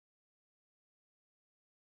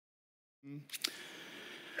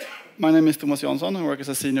My name is Tomas Jansson. I work as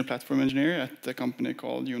a senior platform engineer at a company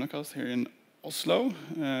called Unacast here in Oslo.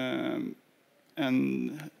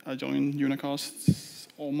 And I joined Unacast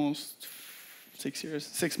almost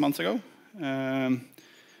 6 months ago. And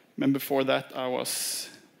before that, I was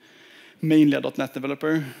mainly a .NET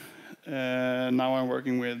developer. Now I'm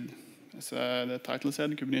working with, as the title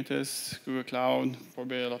said, Kubernetes, Google Cloud,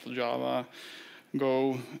 probably a lot of Java,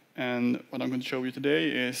 Go, and what I'm going to show you today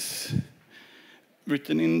is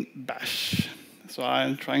written in Bash. So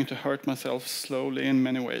I'm trying to hurt myself slowly in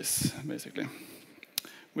many ways, basically,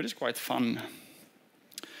 which is quite fun.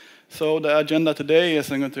 So the agenda today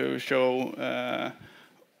is I'm going to show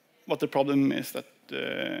what the problem is that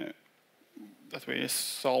we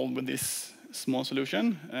solve with this small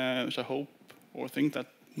solution, which I hope or think that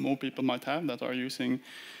more people might have that are using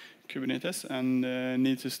Kubernetes and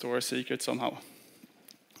need to store secrets somehow.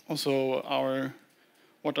 Also,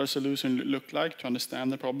 what our solution looked like to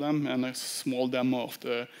understand the problem, and a small demo of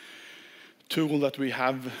the tool that we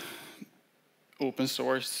have open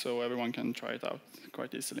source so everyone can try it out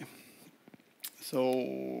quite easily.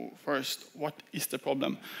 So first, what is the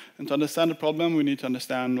problem? And to understand the problem, we need to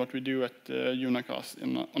understand what we do at Unacast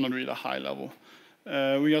on a really high level.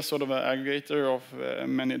 We are sort of an aggregator of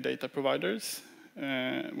many data providers,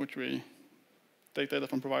 which we take data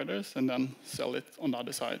from providers and then sell it on the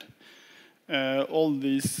other side. All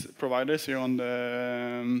these providers here on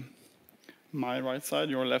my right side,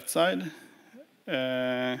 your left side,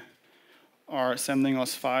 are sending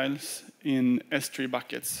us files in S3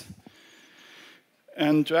 buckets.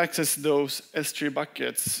 And to access those S3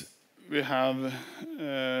 buckets, we have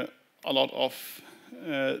a lot of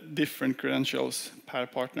different credentials per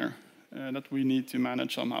partner that we need to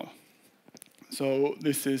manage somehow. So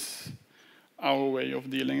this is our way of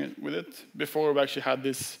dealing with it. Before we actually had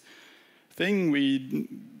this thing, we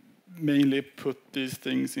mainly put these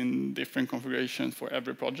things in different configurations for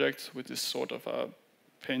every project, which is sort of a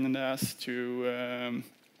pain in the ass to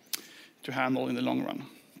handle in the long run.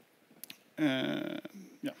 Yeah.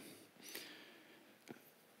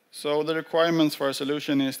 So the requirements for a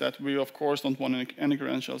solution is that we, of course, don't want any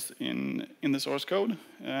credentials in the source code.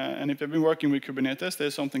 And if you've been working with Kubernetes,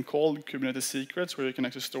 there's something called Kubernetes secrets, where you can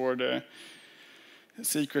actually store the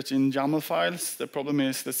secrets in YAML files. The problem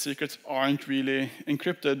is that secrets aren't really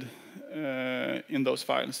encrypted in those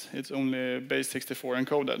files. It's only base 64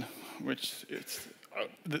 encoded, which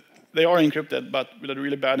they are encrypted, but with a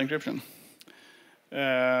really bad encryption.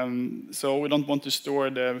 So we don't want to store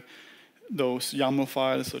those YAML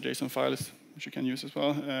files or JSON files, which you can use as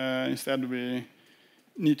well. Instead, we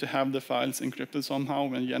need to have the files encrypted somehow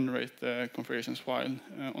and generate the configurations file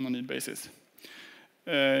on a need basis.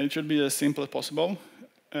 It should be as simple as possible.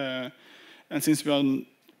 And since we are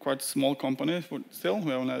quite a small company still,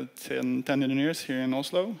 we only have 10 engineers here in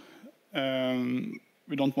Oslo,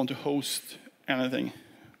 we don't want to host anything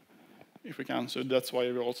if we can. So that's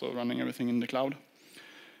why we're also running everything in the cloud.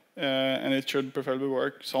 And it should preferably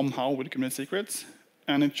work somehow with Kubernetes secrets.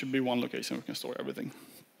 And it should be one location where we can store everything.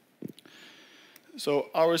 So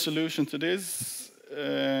our solution to this,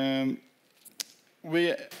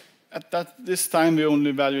 this time we only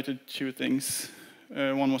evaluated 2 things.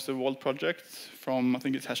 One was the Vault project from, I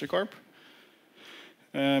think it's HashiCorp.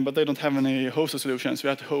 But they don't have any hosted solutions. We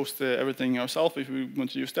have to host everything ourselves if we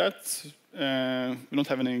want to use that. We don't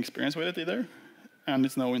have any experience with it either. And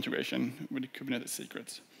it's no integration with the Kubernetes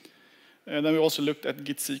secrets. And then we also looked at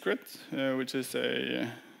Git Secret, which is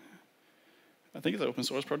I think it's an open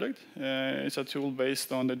source project. It's a tool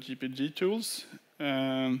based on the GPG tools.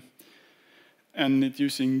 And it's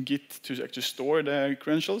using Git to actually store the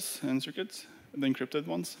credentials and secrets, the encrypted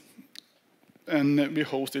ones. And we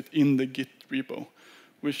host it in the Git repo,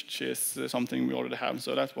 which is something we already have.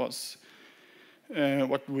 So that was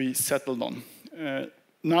what we settled on.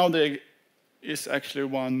 Now there is actually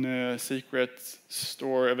one secret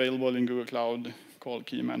store available in Google Cloud called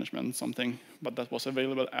Key Management something, but that was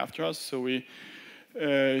available after us. So we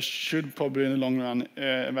should probably in the long run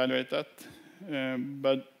evaluate that.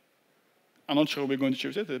 But I'm not sure we're going to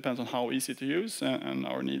choose it. It depends on how easy to use and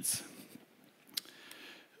our needs.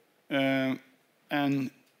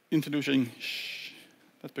 And introducing,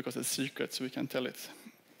 that's because it's secret, so we can tell it.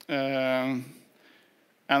 And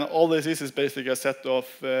all this is basically a set of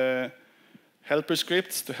helper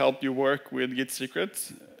scripts to help you work with Git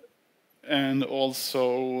secrets and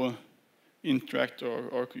also interact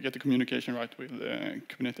or get the communication right with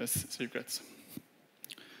Kubernetes secrets.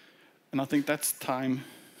 And I think that's time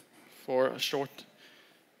for a short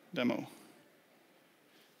demo.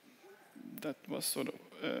 That was sort of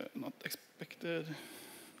not expected.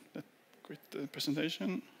 Let's quit the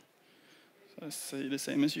presentation. So I say the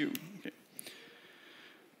same as you. Okay.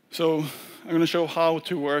 So I'm going to show how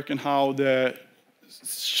to work and how the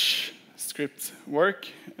scripts work.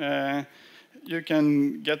 You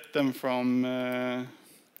can get them from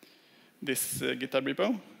this GitHub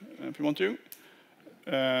repo if you want to.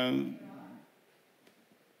 And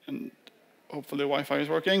hopefully Wi-Fi is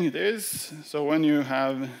working. It is. So when you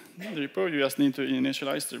have the repo, you just need to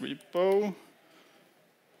initialize the repo,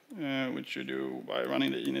 which you do by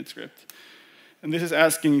running the init script. And this is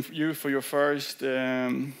asking you for your first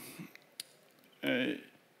email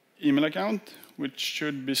account, which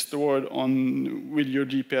should be stored on with your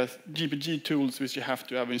GPG tools, which you have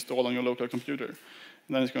to have installed on your local computer.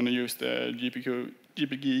 And then it's going to use the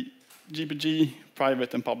GPG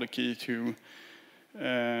private and public key to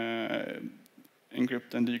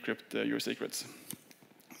encrypt and decrypt your secrets.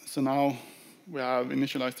 So now we have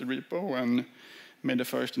initialized the repo and made the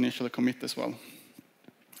first initial commit as well.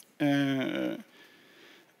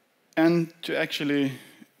 And to actually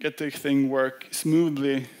get the thing work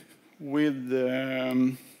smoothly with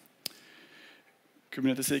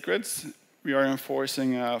Kubernetes secrets, we are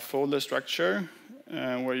enforcing a folder structure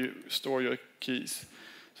where you store your keys.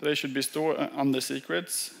 So they should be stored under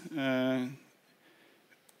secrets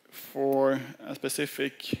for a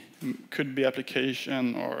specific, could be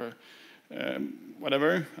application or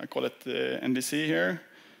whatever. I call it NDC here.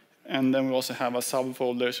 And then we also have a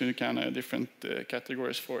subfolder, so you can have different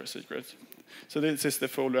categories for secrets. So this is the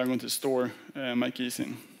folder I'm going to store my keys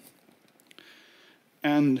in.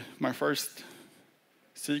 And my first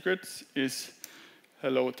secret is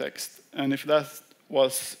hello text. And if that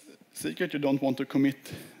was secret, you don't want to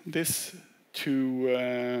commit this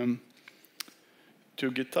to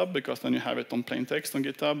GitHub, because then you have it on plain text on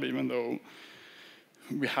GitHub, even though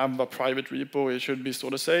we have a private repo, it should be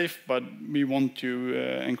sort of safe, but we want to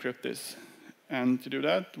encrypt this. And to do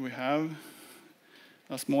that, we have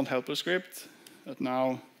a small helper script that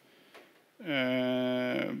now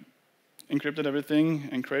encrypted everything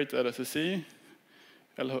and created as a C,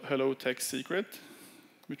 hello text secret,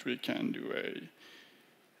 which we can do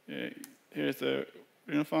here's the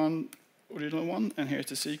original one, and here's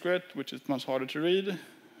the secret, which is much harder to read.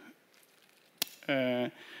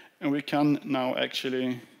 And we can now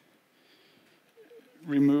actually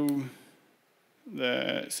remove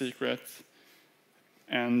the secret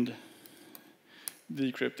and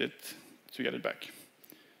decrypt it to get it back.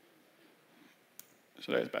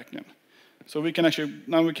 So there it's back again. So we can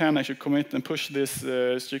actually commit and push this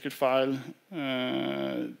secret file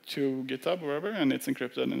to GitHub or wherever, and it's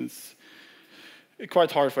encrypted, and it's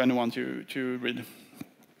quite hard for anyone to read.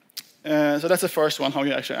 So that's the first one, how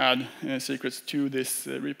you actually add secrets to this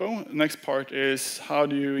repo. The next part is how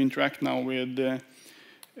do you interact now with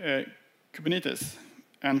Kubernetes.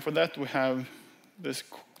 And for that we have this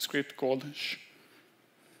script called sh,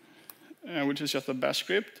 which is just a bash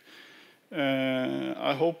script.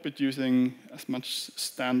 I hope it's using as much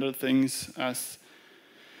standard things as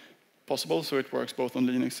possible, so it works both on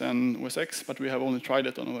Linux and OS X, but we have only tried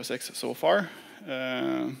it on OS X so far.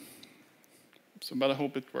 But I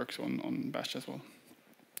hope it works on Bash as well,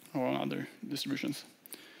 or on other distributions.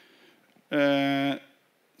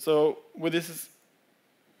 So with this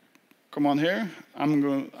command here,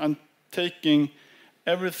 I'm taking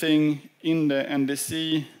everything in the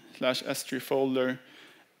NDC/S3 folder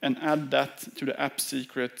and add that to the app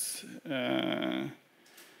secret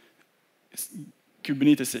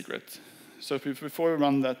Kubernetes secret. So before we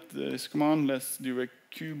run this command, let's do a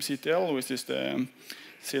kubectl, which is the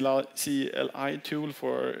CLI tool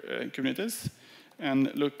for Kubernetes,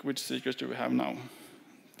 and look which secrets do we have now.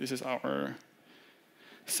 This is our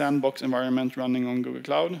sandbox environment running on Google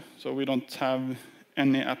Cloud, so we don't have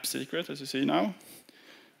any app secret, as you see now.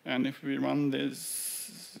 And if we run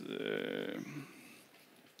this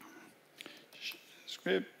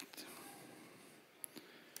script,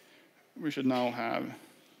 we should now have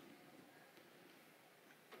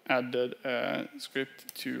added a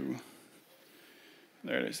script to,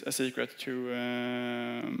 there it is, a secret to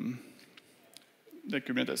the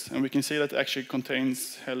Kubernetes. And we can see that it actually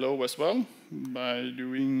contains hello as well by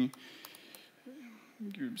doing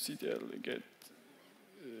kubectl get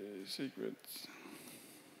secrets.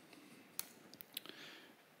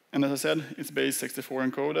 And as I said, it's base 64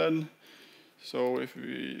 encoded. So if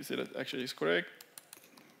we see that actually is correct,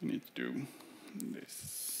 we need to do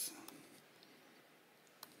this.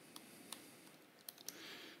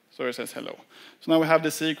 So it says hello. So now we have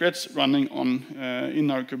the secrets running on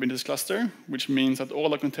in our Kubernetes cluster, which means that all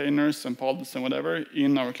the containers and pods and whatever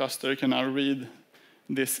in our cluster can now read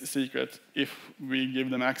this secret if we give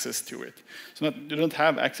them access to it. So you don't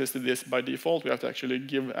have access to this by default. We have to actually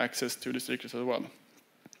give access to the secrets as well.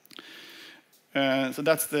 So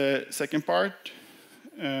that's the second part.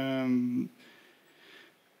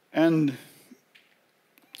 And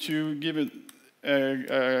to give it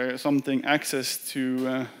something access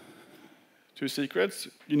to secrets,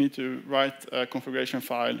 you need to write a configuration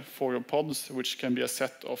file for your pods, which can be a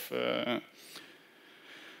set of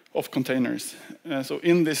containers. So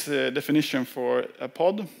in this definition for a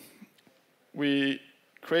pod, we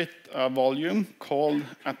create a volume called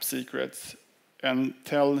app secrets and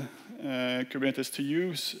tell Kubernetes to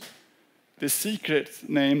use the secret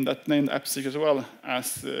name, that named app secret as well,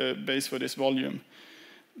 as the base for this volume.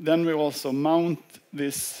 Then we also mount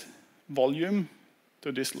this volume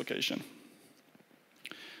to this location.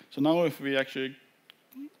 So now if we actually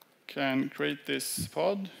can create this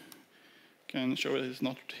pod, can show it is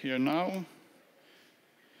not here now.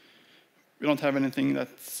 We don't have anything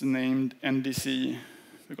that's named NDC,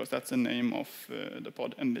 because that's the name of the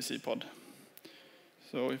pod, NDC pod.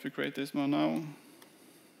 So if we create this one now,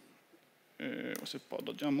 was it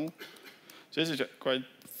pod.yaml? So this is quite,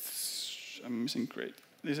 I'm missing create.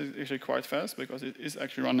 This is actually quite fast because it is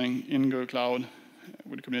actually running in Google Cloud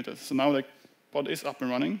with Kubernetes. So now the pod is up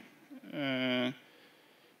and running.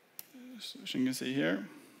 So you can see here.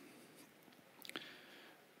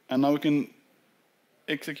 And now we can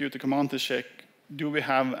execute the command to check, do we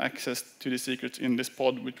have access to the secrets in this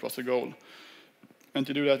pod, which was the goal. And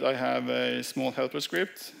to do that, I have a small helper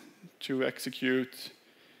script to execute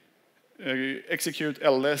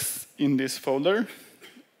ls in this folder,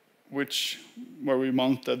 where we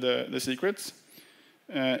mounted the secrets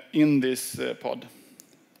in this pod.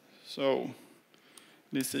 So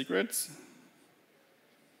these secrets,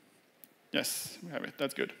 yes, we have it.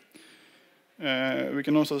 That's good. We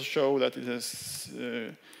can also show that it has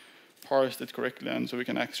parsed it correctly, and so we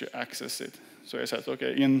can actually access it. So I said,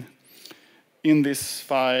 okay, in this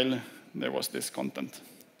file, there was this content.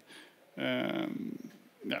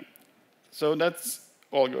 Yeah. So that's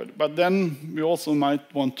all good. But then we also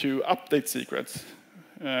might want to update secrets,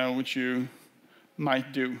 which you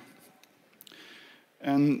might do.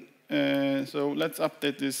 And so let's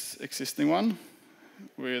update this existing one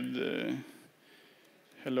with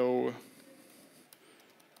hello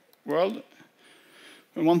world.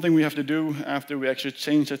 And one thing we have to do after we actually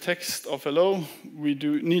change the text of hello, we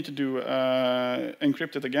need to do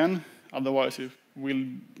encrypt it again. Otherwise, it will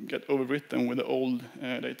get overwritten with the old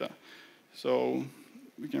data. So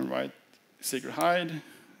we can write secret hide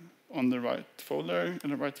on the right folder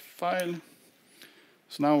and the right file.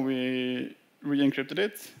 So now we re-encrypted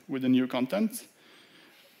it with the new content.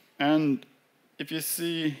 And if you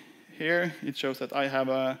see here, it shows that I have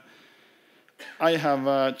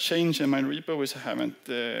a change in my repo which I haven't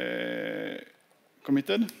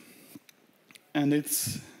committed. And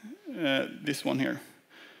it's this one here,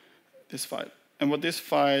 this file. And what this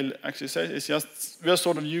file actually says is just, we are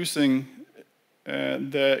sort of using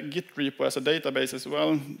the Git repo as a database as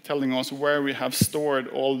well, telling us where we have stored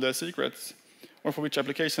all the secrets, or for which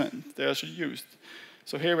application they are actually used.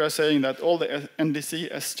 So here we are saying that all the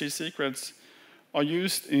NDC SG secrets are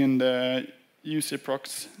used in the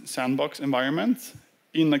UCProx sandbox environment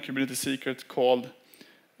in a Kubernetes secret called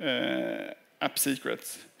app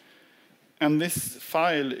secrets. And this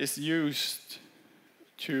file is used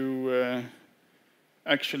to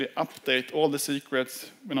actually update all the secrets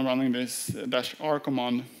when I'm running this -r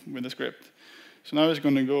command with the script. So now it's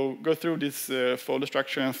going to go through this folder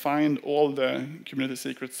structure and find all the Kubernetes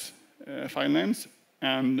secrets file names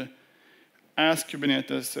and ask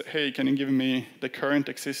Kubernetes, hey, can you give me the current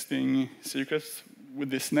existing secrets with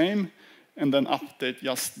this name, and then update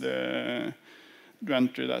just the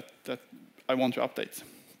entry that I want to update.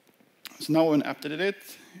 So now when I updated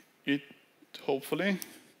it, it hopefully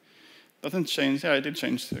doesn't change. Yeah, it did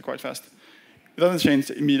change quite fast. It doesn't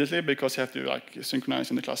change immediately because you have to synchronize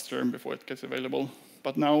in the cluster before it gets available.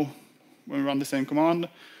 But now, when we run the same command,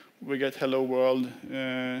 we get hello world.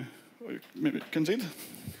 Maybe you can see it.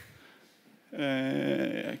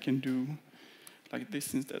 I can do like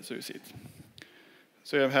this instead, so you see it.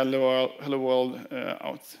 So you have hello world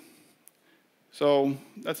out. So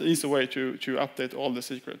that's an easy way to update all the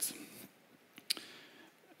secrets.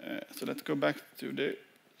 So let's go back to the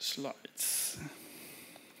slides.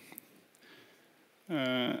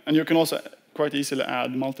 And you can also quite easily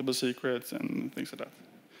add multiple secrets and things like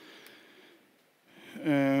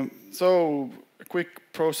that. So a quick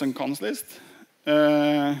pros and cons list.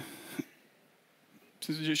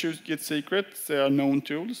 since you choose Git secrets, they are known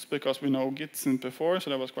tools because we know Git since before, so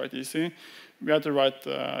that was quite easy. We had to write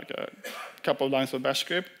a couple of lines of bash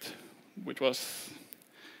script, which was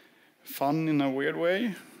fun in a weird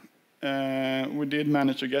way. We did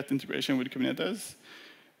manage to get integration with Kubernetes.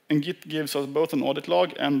 And Git gives us both an audit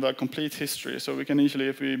log and a complete history. So we can easily,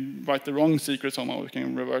 if we write the wrong secret somehow, we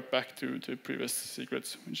can revert back to previous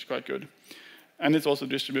secrets, which is quite good. And it's also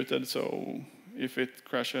distributed, so if it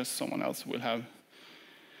crashes, someone else will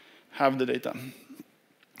have the data.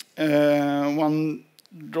 One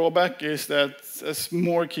drawback is that the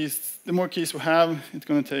more keys we have, it's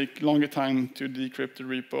going to take longer time to decrypt the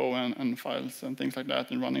repo and files and things like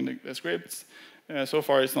that and running the scripts. So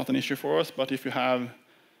far, it's not an issue for us, but if you have,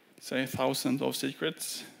 say, thousands of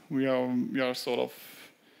secrets, we are sort of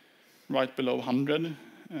right below 100.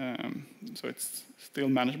 So it's still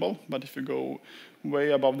manageable, but if you go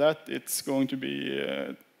way above that, it's going to be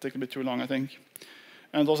take a bit too long, I think.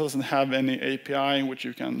 And it also doesn't have any API which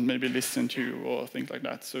you can maybe listen to or things like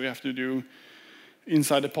that. So you have to do,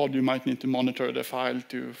 inside the pod, you might need to monitor the file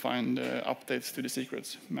to find updates to the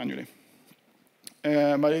secrets manually.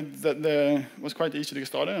 But it was quite easy to get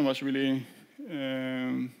started and was really,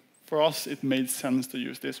 for us, it made sense to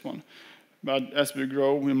use this one. But as we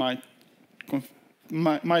grow, we might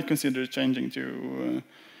consider changing to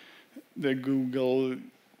the Google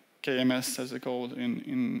KMS, as they call it,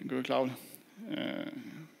 in Google Cloud.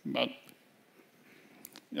 But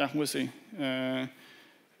yeah, we'll see.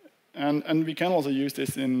 And we can also use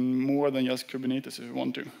this in more than just Kubernetes if we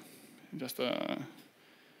want to. Just a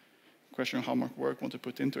question of how much work we want to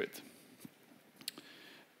put into it.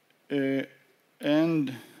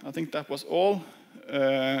 And I think that was all.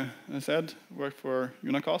 As I said, work for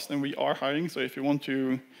Unacast, and we are hiring. So if you want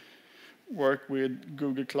to work with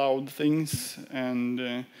Google Cloud things and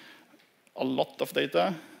a lot of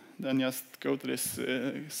data, then just go to this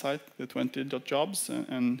site, the 20.jobs,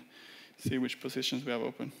 and see which positions we have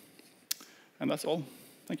open. And that's all.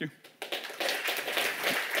 Thank you.